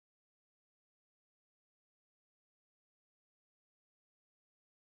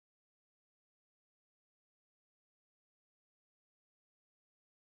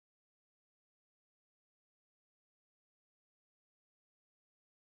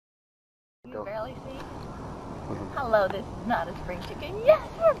You can barely see. Hello, this is not a spring chicken. Yes,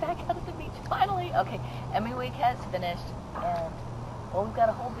 we're back out at the beach finally. Okay, Emmy week has finished, and well, we've got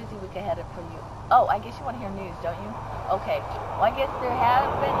a whole busy week ahead for you. Oh, I guess you want to hear news, don't you? Okay, well, I guess there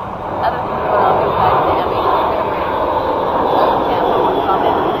have been other things going on besides the Emmys. We're going to bring Oldecam for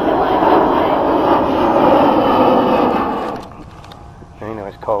comment on the headlines I know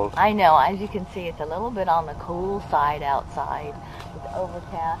it's cold. I know, as you can see, it's a little bit on the cool side outside. It's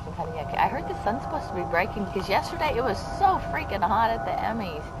overcast and kind of yucky. I heard the sun's supposed to be breaking because yesterday it was so freaking hot at the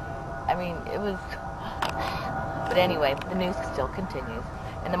Emmys. I mean, it was... But anyway, the news still continues.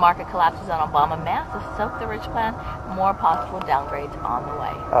 And the market collapses on Obama. Massive soak the rich plan. More possible downgrades on the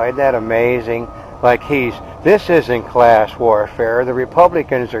way. Oh, isn't that amazing? Like this isn't class warfare. The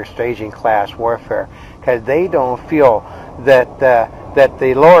Republicans are staging class warfare because they don't feel that that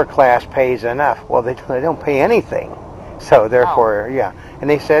the lower class pays enough. Well, they don't pay anything. So therefore, yeah. And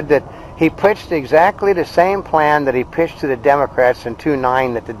they said that he pitched exactly the same plan that he pitched to the Democrats in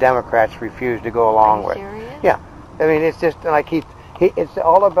 2009 that the Democrats refused to go along with. Serious? Yeah. I mean, it's just like it's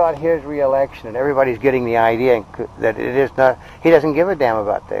all about his reelection, and everybody's getting the idea that it is not. He doesn't give a damn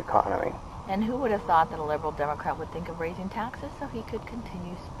about the economy. And who would have thought that a liberal Democrat would think of raising taxes so he could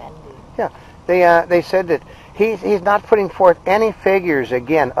continue spending? Yeah, they said that he's not putting forth any figures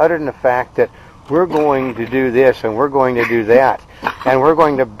again, other than the fact that we're going to do this and we're going to do that, and we're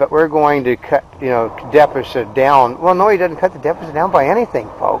going to cut deficit down. Well, no, he doesn't cut the deficit down by anything,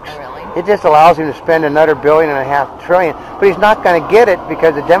 folks. Oh, really? It just allows him to spend another $1.5 billion, but he's not going to get it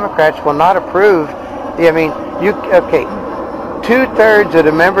because the Democrats will not approve. I mean, okay. 2/3 of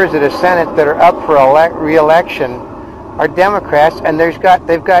the members of the Senate that are up for re-election are Democrats, and they've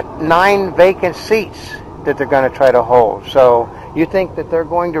got 9 vacant seats that they're going to try to hold. So you think that they're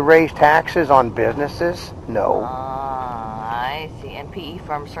going to raise taxes on businesses? No. I see. And PE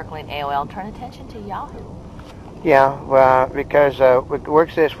firms circling AOL turn attention to Yahoo. Yeah, well, because it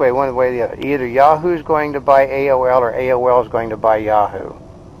works this way, one way or the other. Either Yahoo's going to buy AOL or AOL is going to buy Yahoo.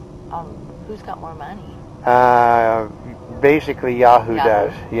 Who's got more money? Basically, Yahoo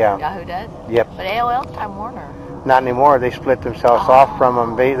does. Yeah. Yahoo does? Yep. But AOL's Time Warner. Not anymore. They split themselves off from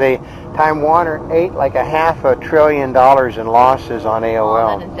them. Time Warner ate like $500 billion in losses on AOL.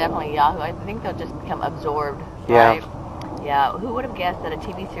 Well, then it's definitely Yahoo. I think they'll just become absorbed. Right? Yeah. Who would have guessed that a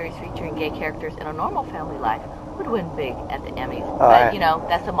TV series featuring gay characters in a normal family life would win big at the Emmys? But,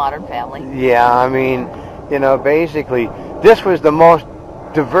 that's a modern family. Yeah, I mean, basically, this was the most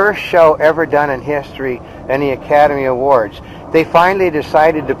diverse show ever done in history in the Academy Awards. They finally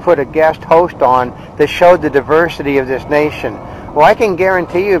decided to put a guest host on that showed the diversity of this nation. Well, I can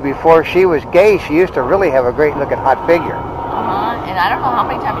guarantee you before she was gay, she used to really have a great-looking hot figure. And I don't know how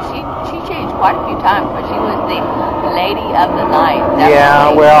many times she changed quite a few times, but she was the lady of the night. Definitely.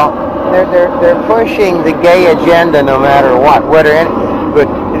 Yeah, well, they're pushing the gay agenda no matter what. But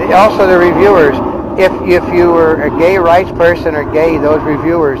also the reviewers, if you were a gay rights person or gay, those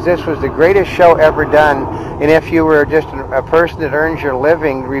reviewers, this was the greatest show ever done. And if you were just a person that earns your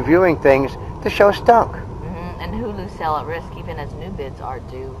living reviewing things, the show stunk. And Hulu sell at risk even as new bids are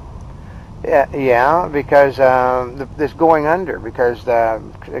due. Yeah, because this going under, because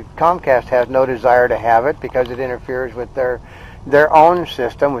Comcast has no desire to have it because it interferes with their own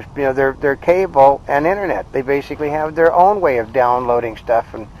system, which their cable and internet. They basically have their own way of downloading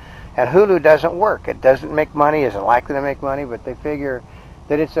stuff, and Hulu doesn't work. It doesn't make money, isn't likely to make money, but they figure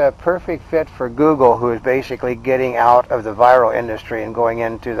that it's a perfect fit for Google, who is basically getting out of the viral industry and going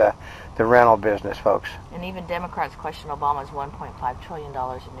into the rental business, folks. And even Democrats question Obama's $1.5 trillion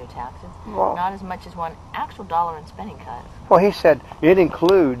in new taxes. Well, not as much as $1 actual dollar in spending cuts. Well, he said it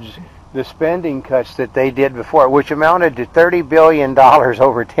includes the spending cuts that they did before, which amounted to $30 billion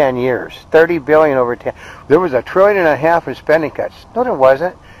over 10 years. $30 billion over 10. There was $1.5 trillion in spending cuts. No, there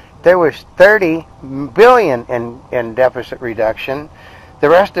wasn't. There was $30 billion in deficit reduction. The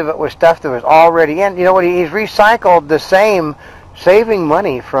rest of it was stuff that was already in. You know what? He's recycled the same, saving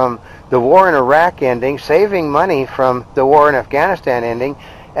money from the war in Iraq ending, saving money from the war in Afghanistan ending,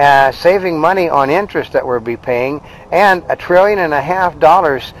 saving money on interest that we'll be paying, and $1.5 trillion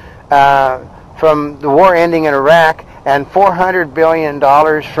from the war ending in Iraq, and $400 billion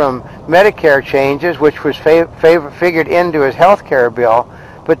from Medicare changes, which was figured into his health care bill.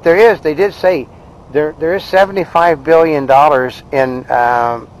 But they did say there is $75 billion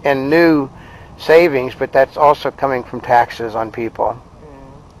in new savings, but that's also coming from taxes on people.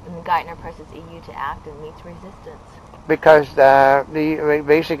 And Geithner presses EU to act and meets resistance. Because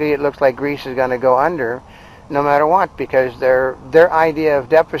basically it looks like Greece is going to go under no matter what, because their idea of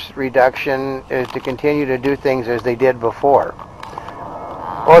deficit reduction is to continue to do things as they did before.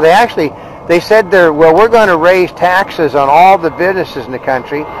 Or they actually, They said we're going to raise taxes on all the businesses in the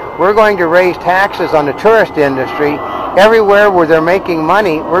country. We're going to raise taxes on the tourist industry. Everywhere where they're making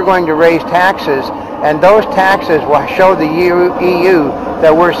money, we're going to raise taxes, and those taxes will show the EU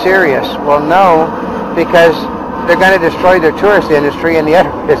that we're serious. Well, no, because they're going to destroy their tourist industry and the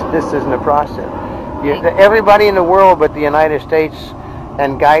other businesses in the process. Everybody in the world but the United States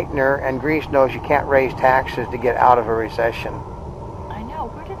and Geithner and Greece knows you can't raise taxes to get out of a recession. I know.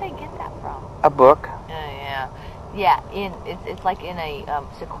 Where did they get that from? A book. Yeah. It's like in a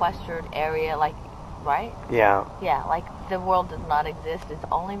sequestered area, like, right? Yeah. Yeah, like the world does not exist. It's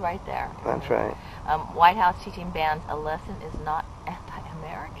only right there. That's right. White House teaching bans a lesson is not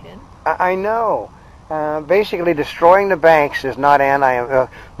anti-American. I know. Basically, destroying the banks is not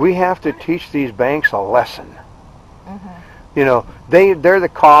we have to teach these banks a lesson. Mm-hmm. You know, they're the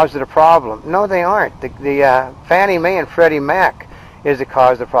cause of the problem. No, they aren't. The Fannie Mae and Freddie Mac is the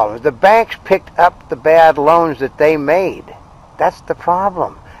cause of the problem. The banks picked up the bad loans that they made. That's the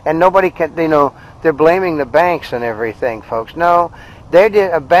problem. And nobody can, they're blaming the banks and everything, folks. No,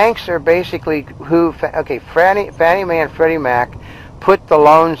 banks are basically Fannie Mae and Freddie Mac put the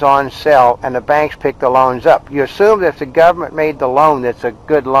loans on sale, and the banks pick the loans up. You assume that if the government made the loan, that's a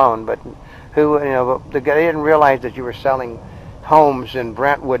good loan, but they didn't realize that you were selling homes in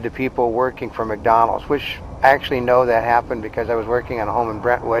Brentwood to people working for McDonald's, which I actually know that happened because I was working on a home in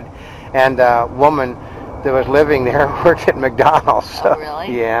Brentwood, and a woman that was living there worked at McDonald's. So, oh,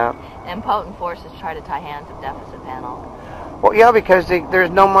 really? Yeah. And potent forces try to tie hands of deficit panel. Well, yeah, because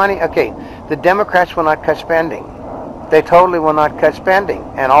there's no money. Okay, the Democrats will not cut spending. They totally will not cut spending,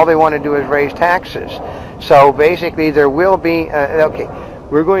 and all they want to do is raise taxes. So basically, there will be,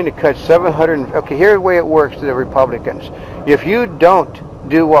 we're going to cut 700, here's the way it works to the Republicans. If you don't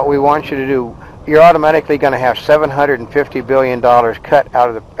do what we want you to do, you're automatically going to have $750 billion cut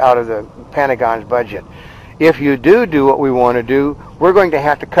out of the Pentagon's budget. If you do what we want to do, we're going to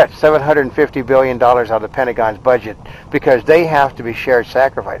have to cut $750 billion out of the Pentagon's budget because they have to be shared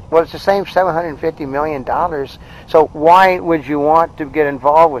sacrifice. Well, it's the same $750 million. So why would you want to get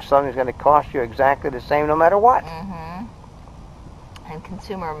involved with something that's going to cost you exactly the same no matter what? Mm-hmm. And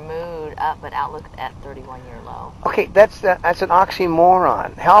consumer mood up, but outlook at 31-year low. Okay, that's an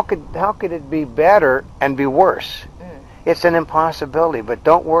oxymoron. How could it be better and be worse? It's an impossibility. But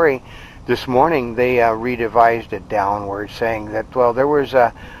don't worry. This morning they revised it downward, saying that there was they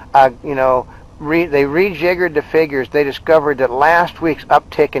rejiggered the figures. They discovered that last week's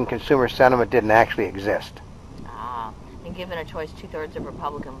uptick in consumer sentiment didn't actually exist. And given a choice, 2/3 of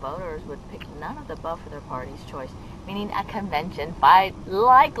Republican voters would pick none of the above for their party's choice, meaning a convention fight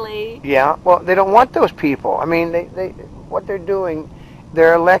likely. Yeah, well, they don't want those people. I mean, what they're doing,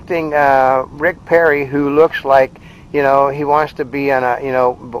 they're electing Rick Perry, who looks like, he wants to be on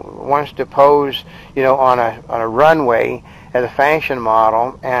wants to pose, on a runway as a fashion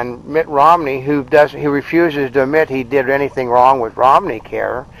model, and Mitt Romney, who refuses to admit he did anything wrong with Romney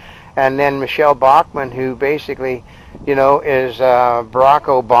Care, and then Michelle Bachmann, who basically, is Barack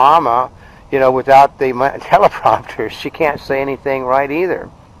Obama, without the teleprompters. She can't say anything right either.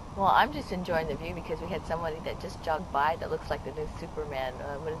 Well, I'm just enjoying the view because we had somebody that just jogged by that looks like the new Superman.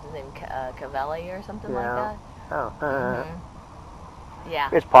 What is his name? Cavelli or something like that? Oh. Mm-hmm. Yeah.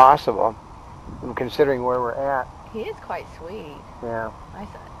 It's possible, considering where we're at. He is quite sweet. Yeah.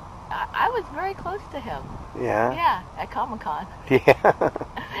 I was very close to him. Yeah? Yeah, at Comic-Con. Yeah.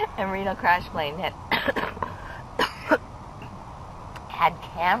 And Reno Crash Plane had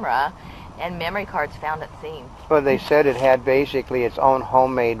camera and memory cards found at scene. Well, they said it had basically its own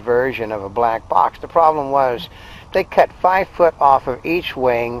homemade version of a black box. The problem was they cut 5 foot off of each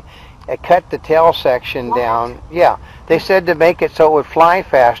wing, cut the tail section down. Yeah, they said to make it so it would fly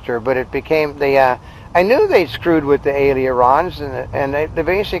faster, but it became I knew they'd screwed with the ailerons, and they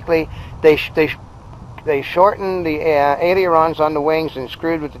basically they shortened the ailerons on the wings and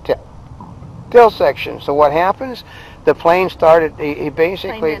screwed with the tail section. So what happens? The plane started. He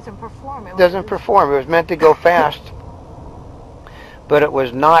basically doesn't perform. It was meant to go fast, but it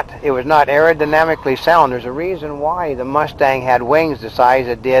was not. It was not aerodynamically sound. There's a reason why the Mustang had wings the size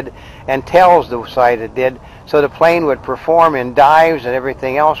it did and tails the size it did, so the plane would perform in dives and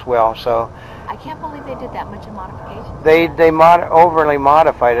everything else well. So I can't believe they did that much of modification. They overly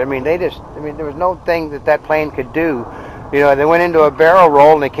modified it. I mean, there was no thing that plane could do. They went into a barrel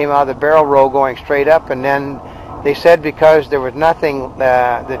roll and they came out of the barrel roll going straight up, and then they said because there was nothing,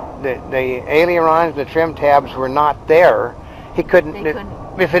 the ailerons, the trim tabs were not there. He couldn't.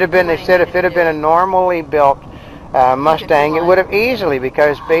 If it had been, they said, if it had been a normally built Mustang, it would have easily,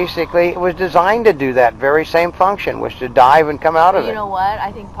 because basically it was designed to do that very same function, was to dive and come out of it. You know what?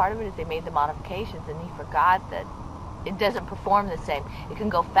 I think part of it is they made the modifications, and he forgot that it doesn't perform the same. It can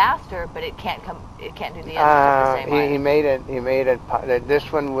go faster, but it can't come. It can't do the other stuff the same way. He made it.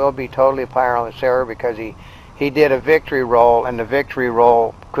 This one will be totally pilot error, because he did a victory roll, and the victory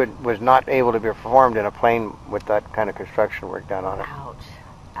roll was not able to be performed in a plane with that kind of construction work done on it. Ouch.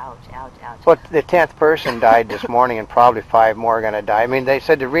 Ouch, ouch, ouch. Well, the 10th person died this morning, and probably 5 more are going to die. I mean, they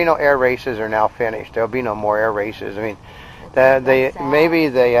said the Reno air races are now finished. There'll be no more air races. I mean, maybe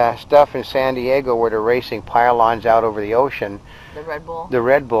the stuff in San Diego where they're racing pylons out over the ocean. The Red Bull? The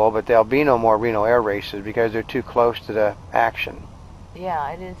Red Bull, but there'll be no more Reno air races because they're too close to the action.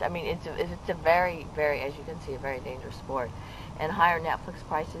 Yeah, it is. I mean, it's a very, very, as you can see, a very dangerous sport. And higher Netflix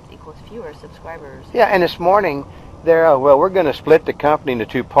prices equals fewer subscribers. Yeah, and this morning, we're going to split the company into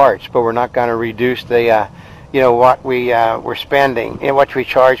 2 parts, but we're not going to reduce the, what we're spending and what we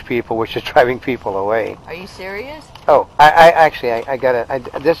charge people, which is driving people away. Are you serious? Oh, I got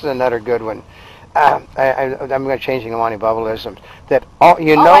it. This is another good one. I'm going to change the money bubbleisms.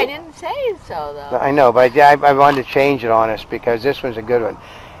 I didn't say so though. I know, but I wanted to change it on us because this one's a good one.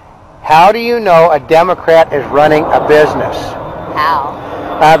 How do you know a Democrat is running a business? How?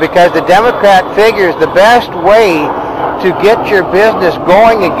 Because the Democrat figures the best way to get your business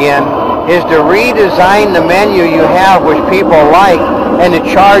going again is to redesign the menu you have, which people like, and to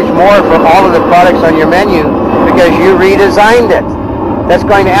charge more for all of the products on your menu because you redesigned it. That's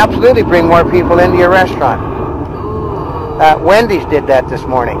going to absolutely bring more people into your restaurant. Wendy's did that this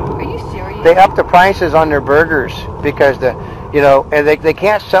morning. Are you serious? They upped the prices on their burgers because and they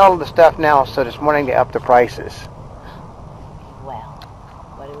can't sell the stuff now, so this morning they upped the prices. Well,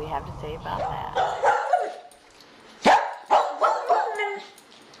 what do we have to say about that?